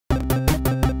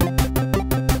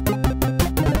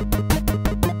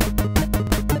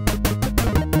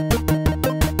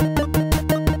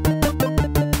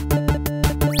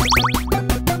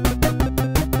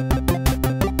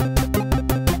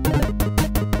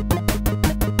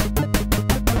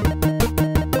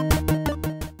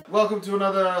welcome to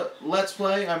another Let's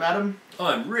Play. I'm Adam.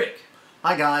 I'm Rick.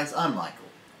 Hi guys, I'm Michael.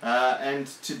 And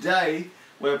today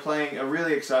we're playing a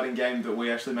really exciting game that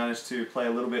we actually managed to play a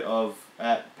little bit of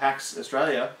at PAX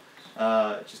Australia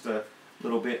just a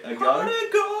little bit ago.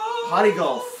 Party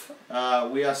Golf!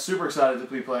 We are super excited to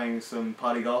be playing some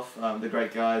Party Golf. The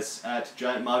great guys at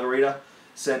Giant Margarita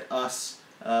sent us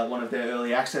one of their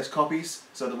early access copies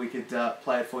so that we could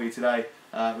play it for you today.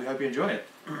 We hope you enjoy it.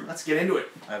 Let's get into it.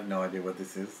 I have no idea what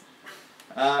this is.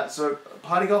 So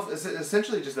Party Golf is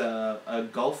essentially just a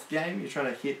golf game. You're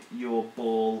trying to hit your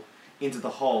ball into the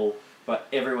hole, but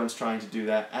everyone's trying to do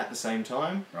that at the same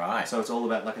time. Right. So it's all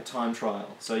about like a time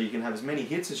trial. So you can have as many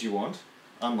hits as you want,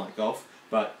 unlike golf,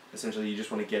 but essentially you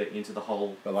just want to get it into the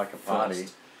hole. But like a party.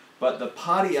 First. But the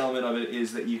party element of it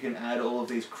is that you can add all of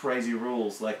these crazy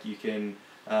rules, like you can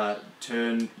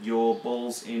turn your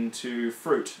balls into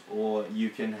fruit, or you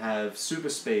can have super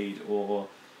speed, or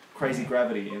crazy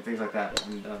gravity, and things like that.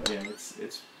 And yeah,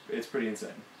 it's pretty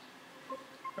insane.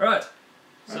 All right.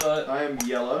 So I am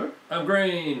yellow. I'm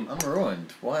green. I'm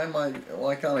ruined. Why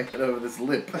can't I get over this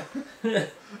lip?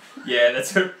 Yeah,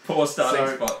 that's a poor starting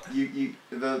spot. The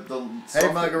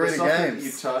Hey, Margarita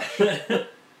Games.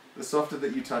 The softer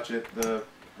that you touch it, the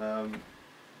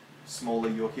smaller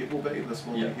your hit will be. The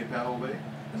smaller your hit power will be.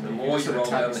 And So the you more just you sort roll of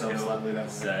tap down the yourself hill, slightly, the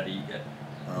that's sadder you get.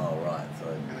 Oh right, so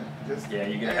Yeah,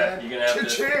 you're gonna have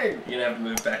to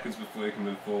move backwards before you can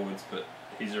move forwards, but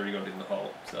he's already got it in the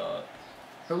hole. So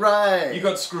hooray! you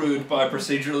got screwed by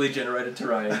procedurally generated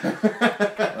terrain.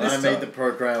 I made the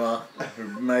programmer who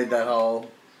made that hole.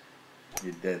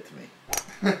 You're dead to me.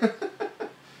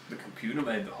 The computer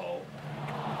made the hole.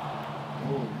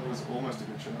 Oh, that was almost a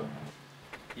good shot.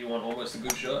 You want almost a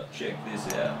good shot? Check this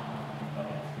out. Oh,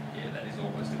 yeah, that is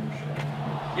almost a good shot.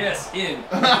 Yes, in!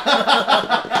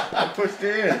 I pushed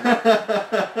in.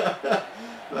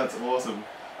 That's awesome.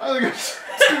 I think I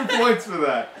got 2 points for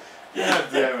that. God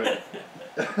damn it.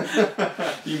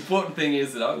 The important thing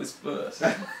is that I was first.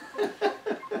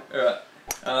 Alright.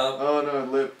 Oh no,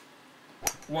 lip.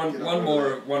 One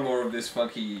more of this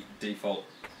funky default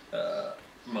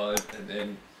mode, and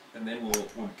then we'll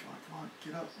Come on,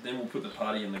 get up. then we'll put the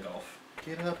party in the golf.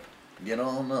 Get up. Get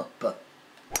on up.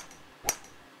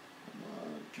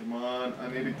 Come on, I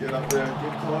need to get up there.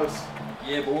 Get close.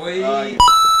 Yeah, boy. I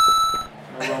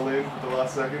roll in for the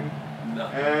last second. No.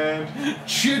 And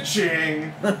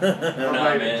cha-ching! No,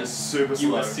 I made it man. just super slow.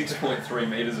 You were 6.3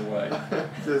 meters away.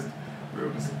 Just real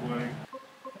disappointing.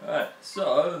 Alright,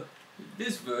 so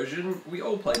this version we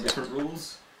all play different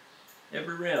rules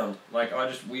every round. Like I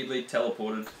just weirdly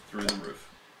teleported through the roof.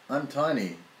 I'm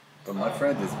tiny, but my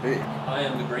friend is big. I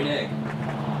am the green egg.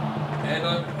 And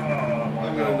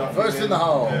I'm gonna knock First you in the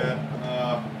hole.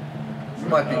 Yeah. You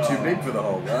might be too big for the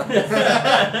hole, huh?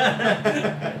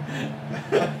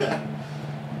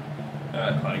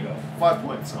 Alright, party golf. 5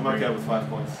 points. I'm okay with 5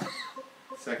 points.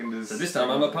 Second is... So this time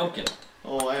I'm a pumpkin.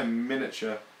 Oh, I am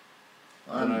miniature.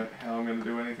 I don't know how I'm going to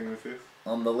do anything with this.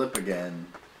 On the lip again.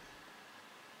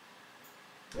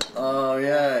 Oh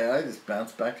yeah, I just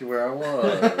bounced back to where I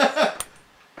was.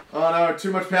 Oh no,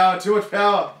 too much power, too much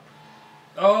power!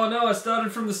 Oh no, I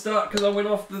started from the start because I went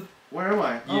off the... Where am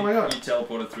I? Oh my god. You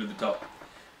teleported through the top.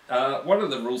 One of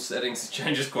the rule settings that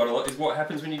changes quite a lot is what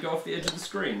happens when you go off the edge of the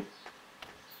screen.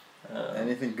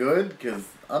 Anything good? Because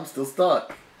I'm still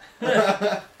stuck.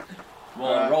 Come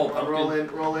on, roll, pumpkin. Roll in,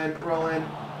 roll in, roll in.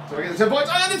 So I get the 10 points.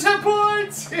 I got the 10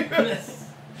 points! Yes!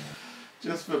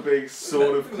 Just for being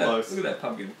sort of close. Look at that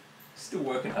pumpkin. Still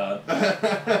working hard.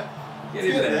 Get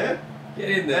in there. Get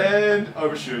in there. And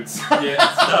overshoots. Yeah,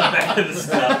 start back at the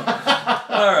start.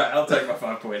 Alright, I'll take my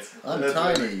 5 points. I'm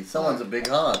tiny. Someone's a big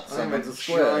heart. Someone's a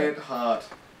square. Giant heart.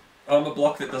 I'm a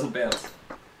block that doesn't bounce.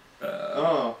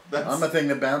 Oh, that's... I'm a thing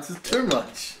that bounces too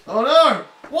much. Oh no!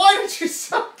 Why did you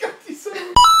suck? You son of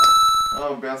a...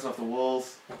 Oh, I'm bouncing off the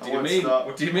walls. What do you mean?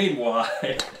 What do you mean,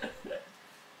 why?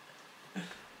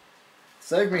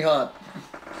 Save me, heart.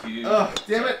 Oh,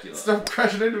 damn it! Stop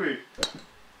crashing into me.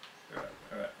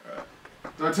 Alright.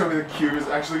 Don't tell me the cube is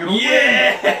actually gonna win.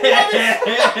 Yes!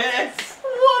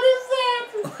 What is that?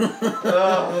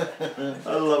 Oh,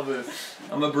 I love this.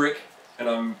 I'm a brick, and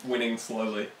I'm winning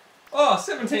slowly. Oh,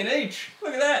 17 each!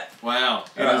 Look at that! Wow.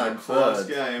 It Alright, is a I'm close third.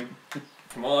 game.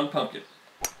 Come on, pumpkin.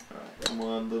 Alright, come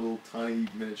on, little tiny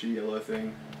miniature yellow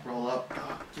thing. Roll up.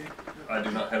 Oh, yeah. I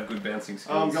do not have good bouncing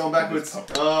skills. Oh, I'm going backwards.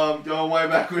 Oh, I'm going way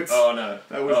backwards. Oh no.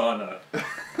 That was... Oh no.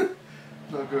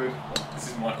 Not good. This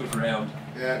is Michael's round.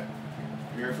 Yeah.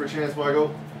 You're in for a chance,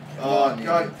 Michael. on, Oh,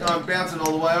 God, I'm bouncing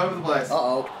all the way over the place.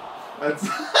 Uh-oh. That's...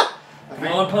 Come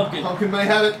on, pumpkin. Pumpkin may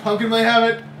have it. Pumpkin may have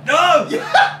it. No!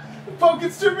 Yeah! The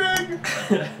pumpkin's too big!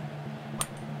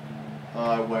 Oh,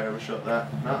 I way overshot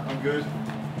that. No, I'm good.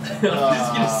 I'm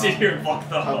just gonna sit here and block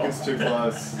the hole. Pumpkin's too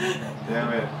close.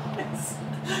 Damn it.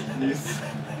 Yes.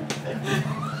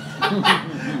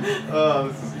 Oh,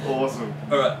 this is awesome.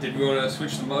 Alright, did we want to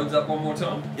switch the modes up one more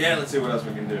time? Yeah, let's see what else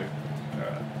we can do.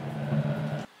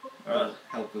 Alright. Alright.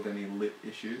 Help with any lit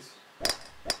issues.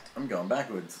 I'm going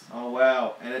backwards. Oh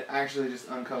wow, and it actually just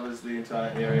uncovers the entire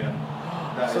area.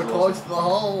 That So is close awesome. to the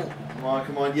hole.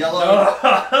 Come on, yellow.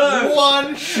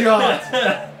 One shot.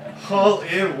 Hole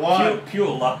in one.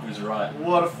 Pure luck was right.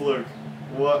 What a fluke.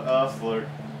 What a fluke.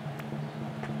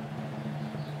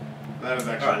 That is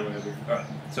actually amazing. Alright.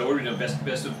 So what are we doing?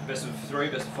 Best of 3,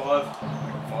 best of 5?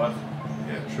 5.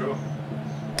 Yeah, sure.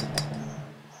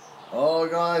 Oh,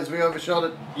 guys, we overshot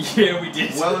it. Yeah, we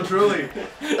did. Well and truly.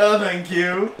 Oh, thank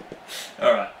you.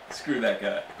 Alright, screw that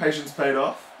guy. Patience paid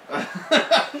off.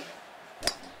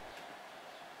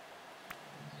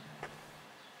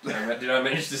 Did I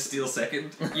manage to steal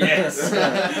second? Yes.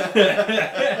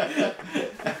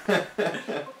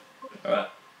 Alright.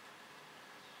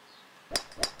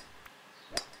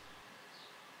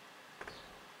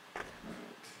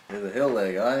 There's a hill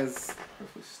there, guys.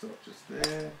 Hopefully stop just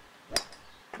there.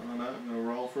 Oh no, I'm gonna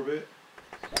roll for a bit.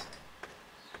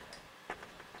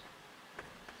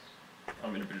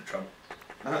 I'm in a bit of trouble.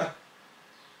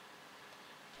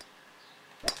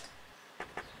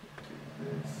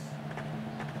 This.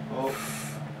 Oh.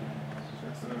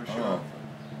 Just an overshot.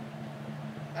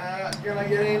 Can I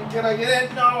get in? Can I get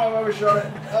in? No, I've overshot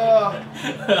it. Oh.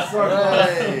 So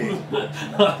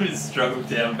close. I was struggled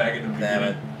down back at the Damn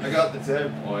it. beginning. I got the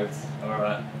 10 points.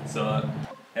 Alright, so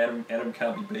Adam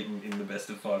can't be beaten in the best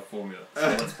of 5 formula. So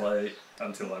let's play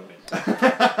until I win.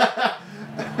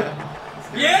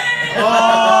 Yeah!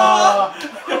 Oh!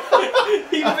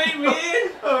 He beat me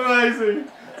in! Amazing!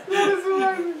 That is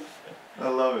amazing! I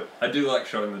love it. I do like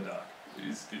shot in the dark. It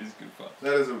is good fun.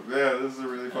 That is this is a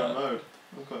really fun mode.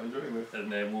 I'm quite enjoying this. And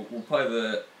then we'll play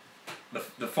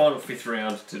the final 5th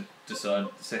round to decide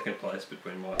second place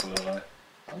between Michael and I.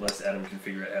 Unless Adam can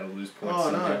figure out how to lose points Oh,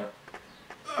 somehow. no.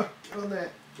 Oh, get on there.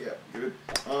 Yeah, good.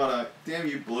 Oh no. Damn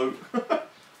you, Blue.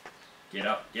 Get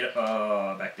up.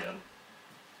 Oh, back down.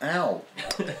 Ow.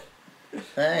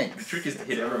 Thanks. The trick is to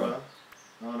hit everyone.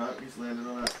 Oh no, he's landed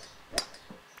on it.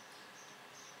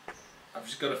 I've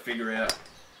just got to figure out.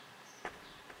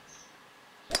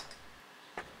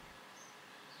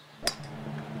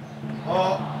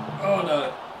 Oh! Oh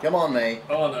no. Come on, mate.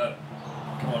 Oh no.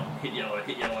 Come on, hit yellow,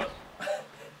 hit yellow.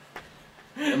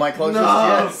 Am I closest?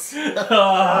 No. Yes.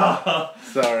 Ah.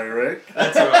 Sorry, Rick.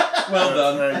 That's alright. Well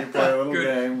done. That's how you play a little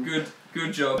game.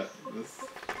 Good job. This.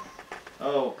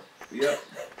 Oh, yep.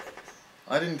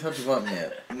 I didn't touch a button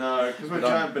yet. No, because we're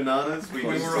giant bananas, we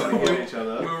just were trying all- to get each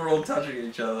other. We were all touching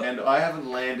each other. And I haven't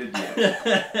landed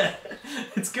yet.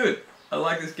 It's good. I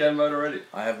like this game mode already.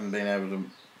 I haven't been able to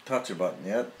touch a button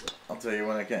yet. I'll tell you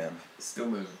when I can. Still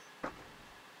moving. There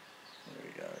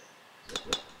we go.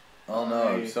 Oh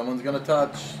no, Hey. someone's gonna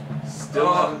touch. Still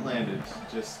Oh. haven't landed.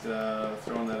 Just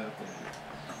throwing that out there.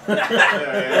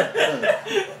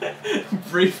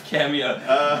 Brief cameo.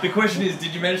 Uh, The question is,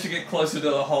 did you manage to get closer to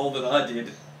the hole than I did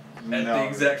at no. the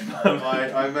exact moment?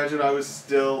 I imagine I was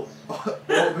still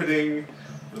orbiting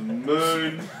the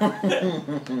moon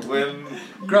when...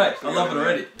 Great, I love it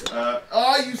already.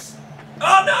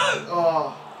 Oh, no!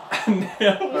 Oh,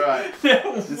 Now, alright.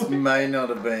 now This may not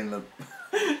have been the...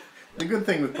 The good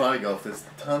thing with party golf, there's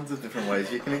tons of different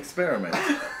ways you can experiment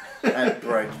and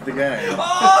break the game.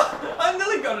 Oh! I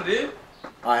nearly got it in.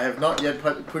 I have not yet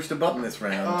pushed a button this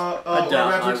round. I'm doubt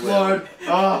about to I explode.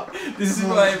 Oh, This is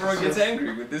why everyone gets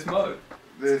angry with this mode.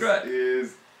 this great.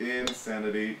 is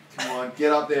insanity. Come on,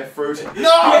 get up there, fruit.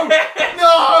 No!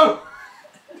 No!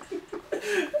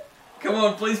 Come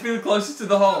on, please be the closest to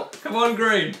the hole. Come on,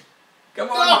 green. Come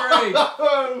on,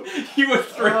 No! green. You were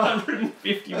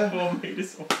 354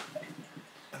 meters away.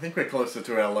 I think we're closer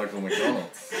to our local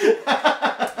McDonald's.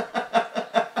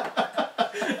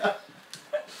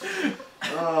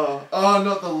 Oh,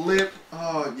 not the lip.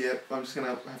 Oh, yep. I'm just gonna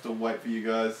have to wait for you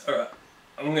guys. Alright,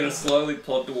 I'm gonna slowly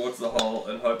plod towards the hole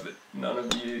and hope that none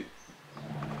of you...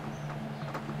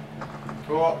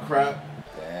 Oh, crap.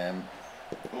 Damn.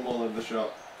 I'm all over the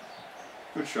shot.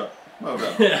 Good shot. Well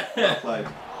done. Well played.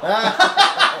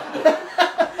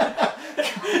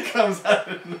 Comes out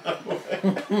of nowhere.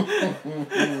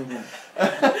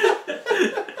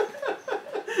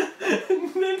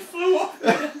 and then flew off.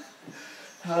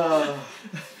 Oh,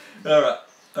 Alright,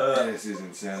 this is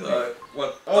insanity. so,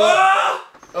 what...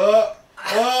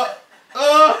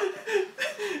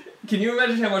 Can you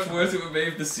imagine how much worse it would be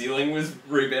if the ceiling was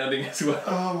rebounding as well?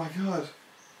 Oh my god.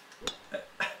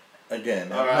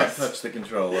 Again, All I right. might touch the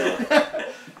controller.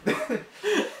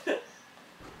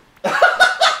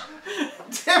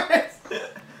 Damn it!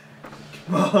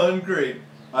 Come on, green.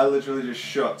 I literally just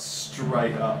shot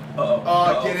straight up. Uh-oh.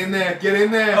 Oh, get in there, get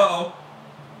in there! Uh-oh.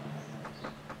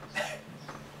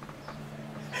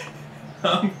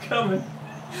 I'm coming.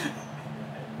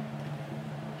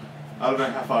 I don't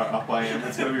know how far up I am,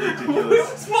 it's gonna be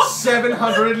ridiculous. What?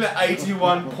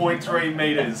 781.3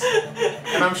 meters.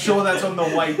 And I'm sure that's on the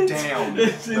way down.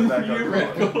 It's a that got new caught.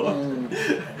 record.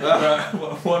 Mm. Alright,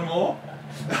 one more?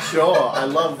 Sure, I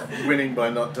love winning by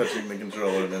not touching the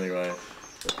controller in any way.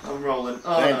 I'm rolling.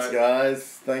 Oh, Thanks, no. guys.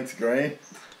 Thanks, Green.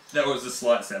 That was a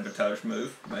slight sabotage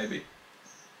move, maybe.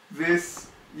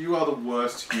 You are the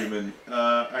worst human.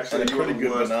 Actually, And a you are the pretty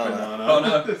good worst banana. Oh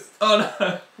no. Oh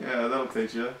no. Yeah, that'll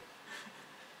teach you.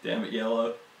 Damn it,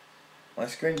 yellow. My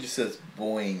screen just says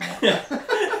boing.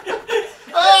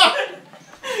 Ah!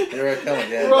 Here I come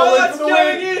again. Roll Oh, in it's for the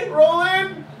going win! in! Roll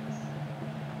in!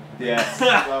 Yes,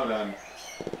 well done.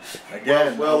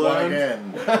 Again. Well I won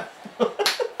earned. again.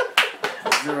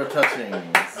 Zero touching.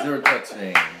 Zero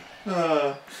touching.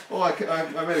 I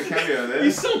made a cameo there.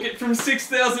 You sunk it from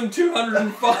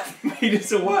 6,205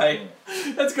 meters away.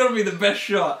 That's got to be the best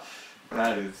shot.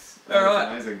 That is Alright.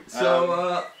 amazing.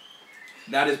 So,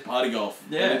 that is party golf.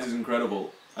 Yeah. It is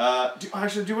incredible. Do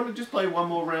you want to just play one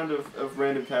more round of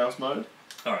random chaos mode?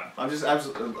 alright. I'm just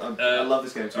absolutely. I love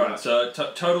this game too Alright, much. so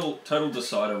total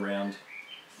decider round.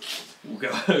 We'll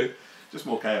go. Just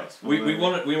more chaos. We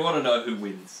want to know who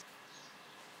wins.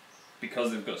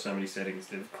 Because they've got so many settings,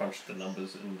 they've crunched the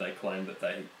numbers and they claim that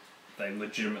they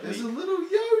legitimately. There's a little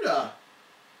Yoda.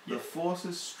 Yeah. The force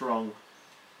is strong.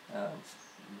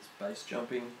 It's base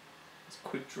jumping. It's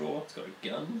quick draw. It's got a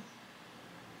gun.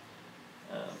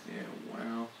 Yeah,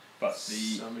 wow. But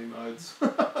So many modes. I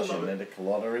love it. Genetic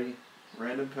lottery.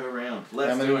 Random per round. How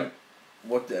Let's many- do it.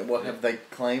 What have they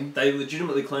claimed? they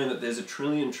legitimately claim that there's a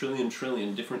trillion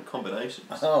different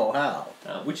combinations. Oh, wow.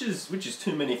 Which is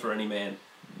too many for any man,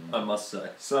 I must say.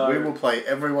 So We will play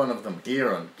every one of them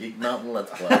here on Geek Mountain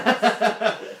Let's Play.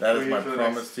 That is Wait my for the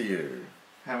promise to you.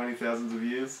 how many thousands of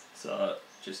years? So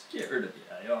just get rid of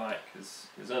the AI because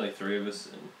there's only 3 of us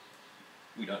and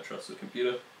we don't trust the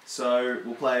computer. So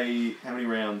we'll play how many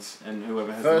rounds and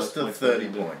whoever has First the to most 30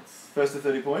 points. points. First to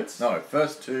 30 points? No,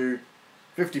 first to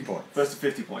 50 points. First to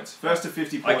 50 points. First to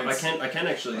 50 points. I can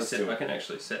actually Let's set do it. I can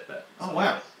actually set that. Oh So,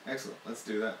 wow. Excellent. Let's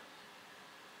do that.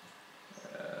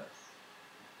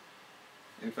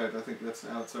 In fact, I think that's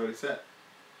how it's already set.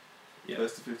 Yeah.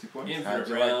 First to 50 points. Infinite How'd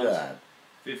you round, like that?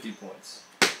 50 points.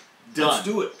 Done. Let's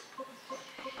do it.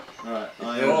 Alright.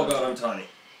 Oh god, I'm tiny.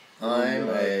 I'm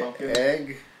a pumpkin.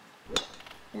 egg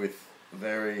with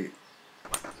very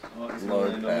Oh, he's Low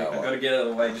gonna land on me. power. I've got to get out of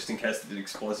the way just in case the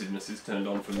explosiveness is turned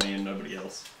on for me and nobody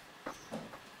else.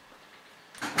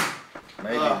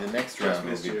 maybe Ah, the next just round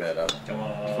will missed be you. better Come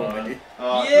for on. me.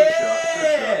 Oh, Yeah! good shot.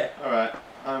 Good shot. Alright.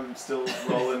 I'm still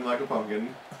rolling like a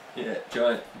pumpkin. Yeah,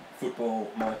 giant football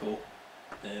Michael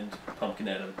and Pumpkin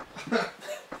Adam.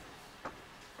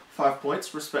 5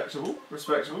 points. Respectable.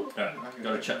 Respectable. Alright,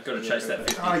 gotta chase that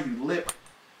 50. Ah, you lip.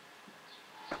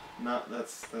 No,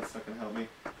 that's not gonna help me.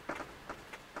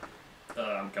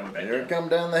 I'm coming back Here it down. come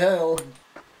down the hill.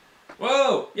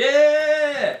 Whoa!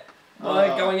 Yeah! My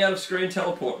Ah. going out of screen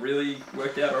teleport really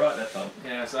worked out alright that time.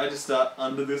 Yeah, so I just start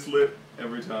under this lip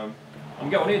every time. I'm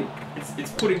going in.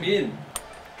 It's putting me in.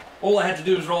 All I had to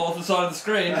do was roll off the side of the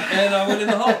screen and I went in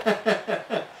the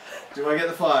hole. Do I get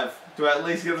the 5? Do I at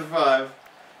least get the 5?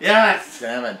 Yes!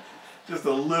 Damn it. Just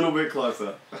a little bit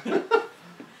closer.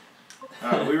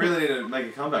 Alright, we really need to make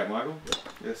a comeback, Michael.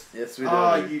 Yes. Yes, we do.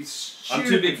 Oh, you stupid I'm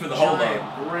too big for the hole,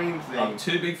 giant green thing. I'm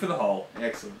too big for the hole.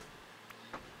 Excellent.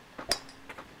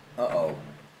 Uh-oh.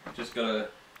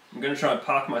 I'm gonna try and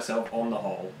park myself on the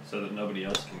hole so that nobody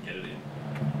else can get it in.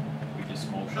 With your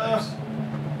small shapes.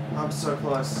 I'm so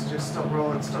close. Just stop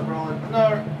rolling. Stop rolling.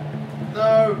 No.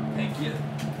 No. Thank you.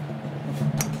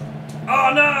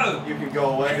 Oh no! You can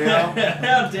go away now.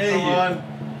 How dare Come you? on.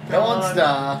 Come on,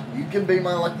 star. You can be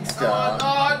my lucky star.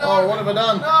 Oh, no. Oh, what have I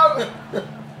done? No.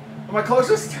 Am I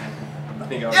closest? I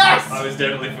think I was, Yes! I was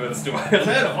definitely furthest away.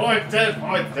 10 points. 10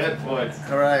 points. 10 points.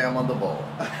 Hooray, I'm on the ball.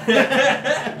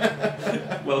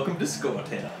 Welcome to Score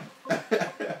Town.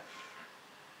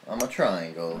 I'm a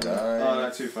triangle, guys. Oh, no,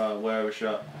 too far. Way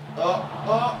overshot.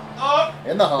 Oh.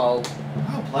 In the hole.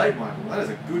 Well played, Michael. That is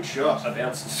a good shot. I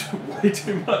bounced way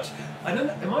too much. I don't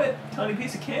know. Am I a tiny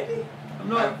piece of candy? I'm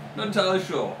not entirely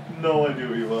sure. No idea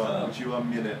who you are, but you are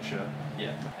miniature.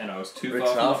 Yeah, and I was too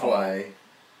Rick's far from the hole. halfway.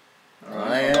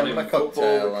 Alright, I I'm not am even a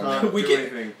cocktail. football, and- can't we do keep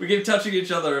anything. we keep touching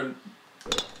each other and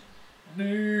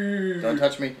No. Don't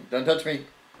touch me. Don't touch me.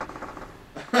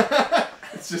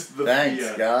 It's just the Thanks,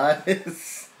 fear.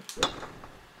 guys.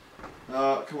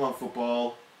 Oh, come on,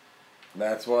 football.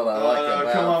 That's what I like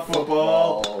about come on,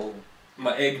 football.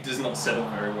 My egg does not settle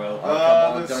very well. Oh,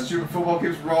 come on, the don't- stupid football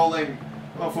keeps rolling.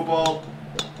 Come on, football.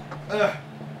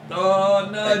 Oh,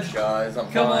 Thanks, nudge. guys.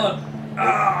 I'm Come fine. on.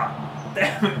 Ah,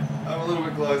 damn it. I'm a little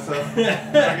bit closer.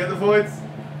 Can I get the points?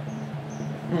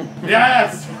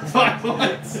 Yes! 5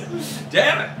 points!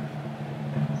 Damn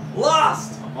it.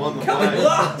 Last. I'm on the Coming line.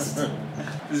 last.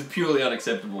 This is purely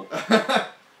unacceptable.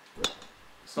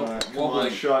 Stop Alright, come wobbling.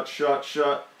 on,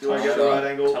 shot. Do I Tiny get the right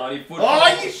angle? Tiny foot.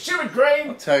 Oh, you stupid green!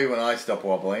 I'll tell you when I stop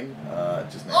wobbling.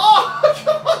 Just now. Oh,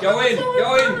 come on! Go in, so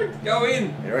go annoying. in, go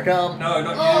in. Here I come. No,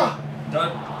 not Oh. you.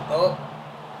 Don't. Oh.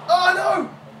 Oh no!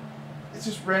 It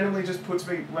just randomly just puts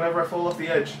me whenever I fall off the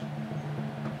edge.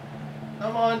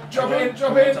 Come on, drop Come on, in, drop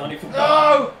come on, in! Tiny foot.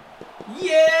 No!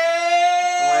 Yeah!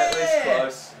 Am I at least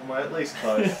close? Am I at least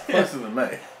close? Closer than me.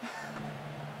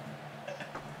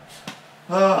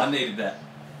 I Oh, needed that.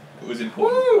 It was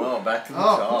important. Oh, back to the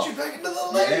top. put you back into the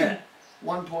lead! Yeah.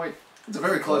 1 point. It's a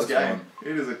very close Close game.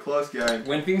 It is a close game.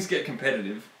 When things get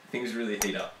competitive, things really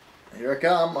heat up. Here I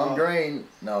come. I'm Oh. green.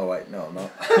 No, wait. No, I'm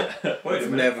not. Wait It's a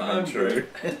minute. never been I'm true.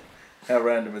 How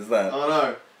random is that? Oh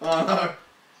no. Oh no.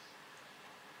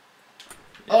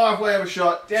 Oh, I've way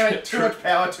overshot. Damn it. Too True- much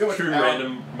power, too much True power.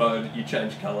 random mode, you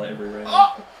change colour every round.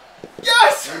 Oh!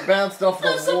 Yes! You bounced off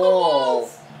Yes, the on the wall.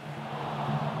 walls.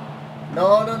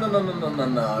 No.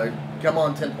 Come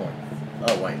on, 10 points.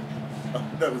 Oh, wait.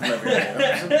 That was never going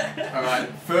to happen. Alright,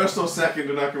 first or second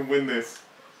and I can win this.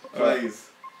 Please.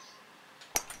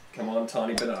 Come on,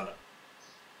 tiny banana.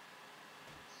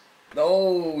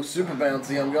 Oh, super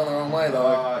bouncy. I'm going the wrong way,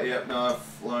 though. Yep, no, I've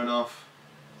flown off.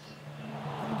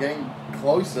 I'm getting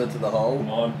closer to the hole. Come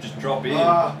on, just drop in.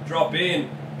 Ah. Drop in.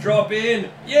 Drop in.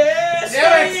 Yes!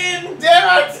 Damn Stay it! in!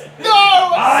 Damn it! No!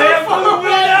 I I'm am so far the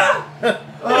away!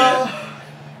 winner!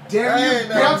 Damn Hey, you,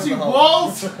 no, I'm in bouncy the hole.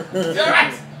 walls!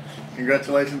 Damn it!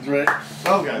 Congratulations, Rick.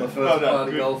 Well On the done. first Well done.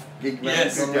 party Good. golf gig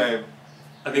Yes. Good game.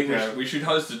 I think Okay. we should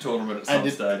host a tournament at some And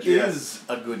it stage. is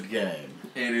a good game.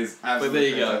 It is But there absolutely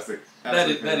you go. fantastic. That is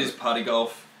Absolutely party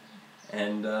golf.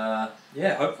 And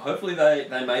yeah, hopefully they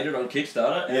made it on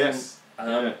Kickstarter. And, Yes.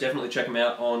 Yeah. Definitely check them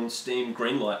out on Steam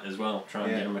Greenlight as well. Try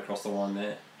and Yeah. get them across the line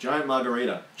there. Giant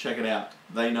Margarita. Check it out.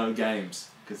 They know games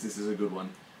because this is a good one.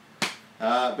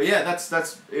 But yeah, that's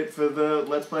it for the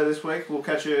Let's Play this week. We'll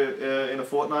catch you in a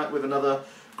fortnight with another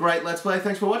great Let's Play.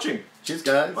 Thanks for watching. Cheers,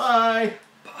 guys. Bye.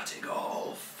 Party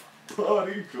golf.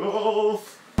 Party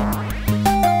golf.